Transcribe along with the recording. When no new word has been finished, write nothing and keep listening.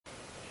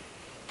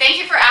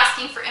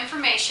asking for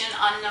information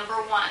on number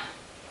 1,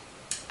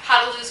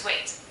 how to lose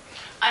weight.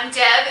 I'm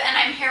Deb, and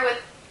I'm here with...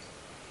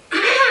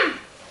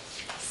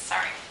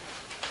 Sorry.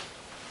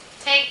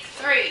 Take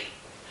 3.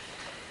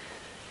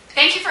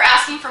 Thank you for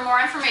asking for more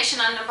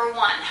information on number 1,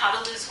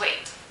 how to lose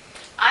weight.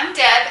 I'm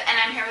Deb, and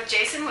I'm here with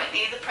Jason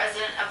Whitney, the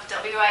president of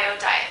WiO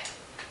Diet.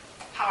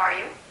 How are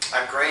you?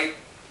 I'm great.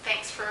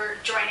 Thanks for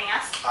joining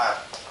us.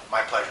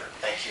 My pleasure.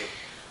 Thank you.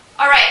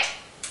 All right.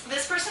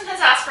 This person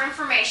has asked for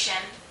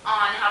information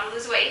on how to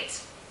lose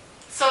weight.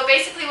 So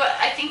basically what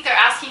I think they're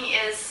asking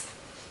is,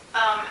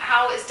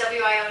 how is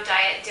WiO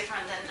Diet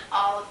different than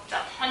all of the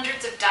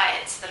hundreds of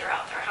diets that are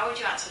out there? How would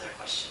you answer their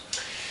question?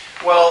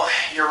 Well,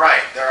 you're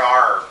right. There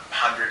are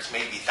hundreds,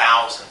 maybe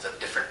thousands of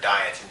different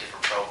diets and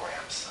different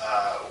programs.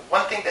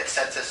 One thing that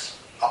sets us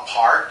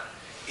apart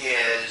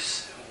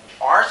is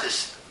ours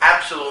is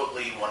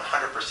absolutely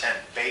 100%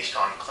 based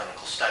on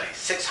clinical studies.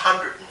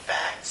 600, in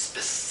fact,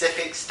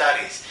 specific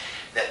studies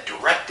that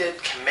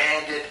directed,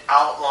 commanded,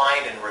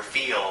 outlined, and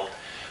revealed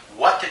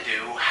what to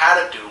do, how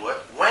to do it,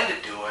 when to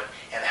do it,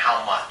 and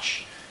how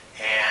much.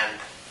 And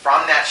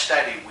from that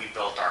study, we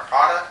built our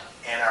product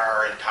and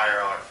our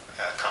entire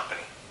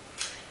company.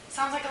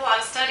 Sounds like a lot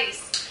of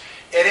studies.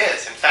 It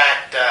is. In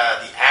fact,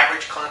 the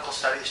average clinical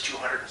study is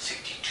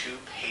 262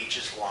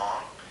 pages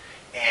long.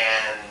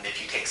 And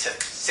if you take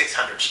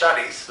 600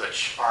 studies,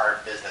 which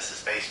our business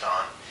is based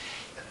on,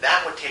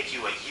 that would take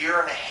you a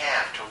year and a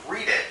half to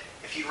read it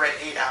if you read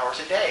 8 hours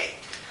a day.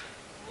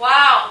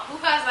 Wow. Who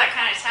has that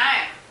kind of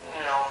time?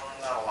 You know,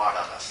 not a lot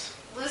of us.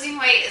 Losing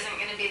weight isn't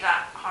going to be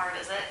that hard,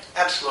 is it?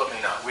 Absolutely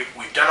not.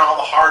 We've done all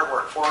the hard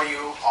work for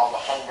you, all the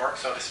homework,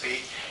 so to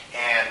speak,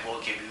 and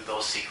we'll give you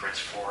those secrets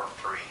for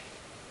free.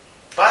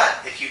 But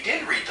if you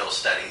did read those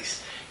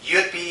studies,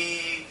 you'd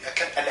be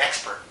an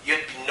expert.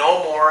 You'd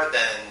know more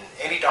than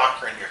any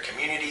doctor in your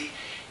community,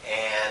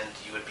 and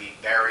you would be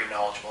very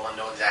knowledgeable and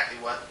know exactly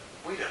what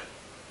we do.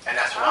 And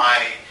that's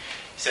why,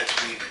 since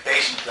we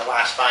based the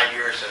last 5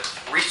 years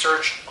of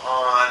research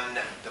on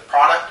the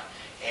product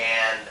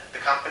and the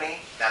company,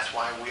 that's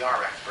why we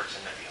are experts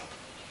in the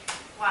field.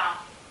 Wow.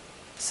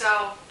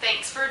 So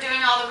thanks for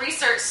doing all the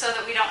research so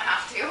that we don't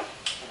have to.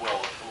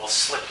 We'll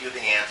slip you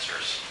the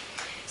answers.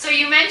 So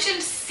you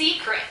mentioned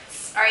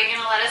secrets. Are you going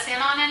to let us in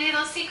on any of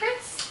those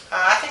secrets?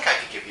 I think I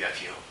could give you a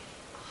few.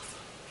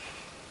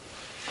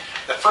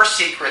 The first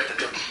secret that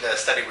the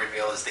study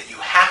revealed is that you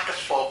have to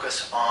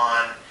focus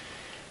on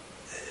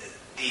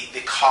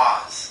the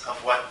cause of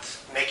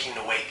what's making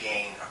the weight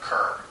gain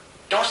occur.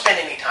 Don't spend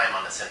any time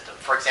on the symptom.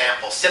 For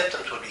example,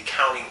 symptoms would be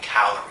counting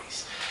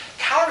calories.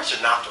 Calories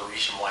are not the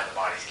reason why the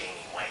body's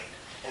gaining weight.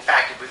 In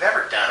fact, if we've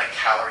ever done a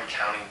calorie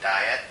counting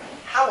diet,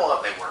 how well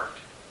have they worked?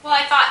 Well,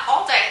 I thought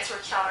all diets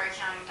were calorie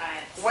counting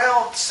diets.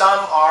 Well,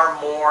 some are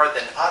more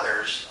than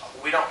others.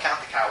 We don't count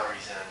the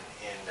calories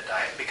in the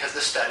diet because the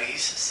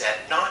studies said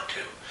not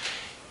to.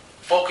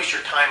 Focus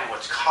your time on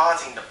what's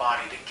causing the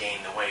body to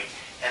gain the weight,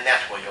 and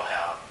that's where you'll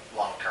have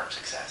long-term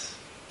success.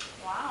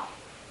 Wow.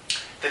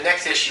 The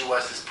next issue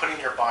was putting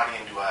your body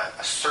into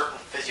a certain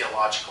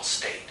physiological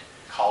state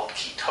called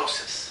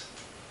ketosis.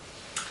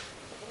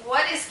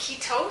 What is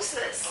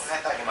ketosis? I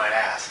thought you might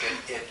ask.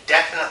 It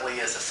definitely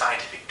is a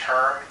scientific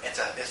term. It's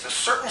a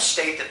certain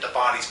state that the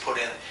body's put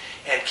in,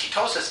 and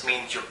ketosis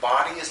means your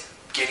body is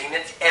getting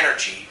its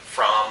energy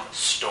from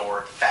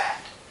stored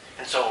fat.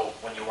 And so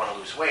when you want to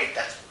lose weight,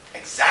 that's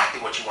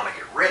exactly what you want to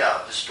get rid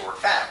of, the stored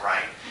fat,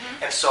 right?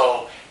 Mm-hmm. And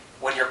so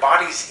when your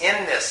body's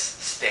in this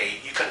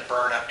state, you can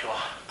burn up to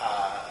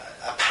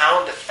a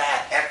pound of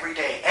fat every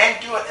day and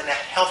do it in a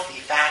healthy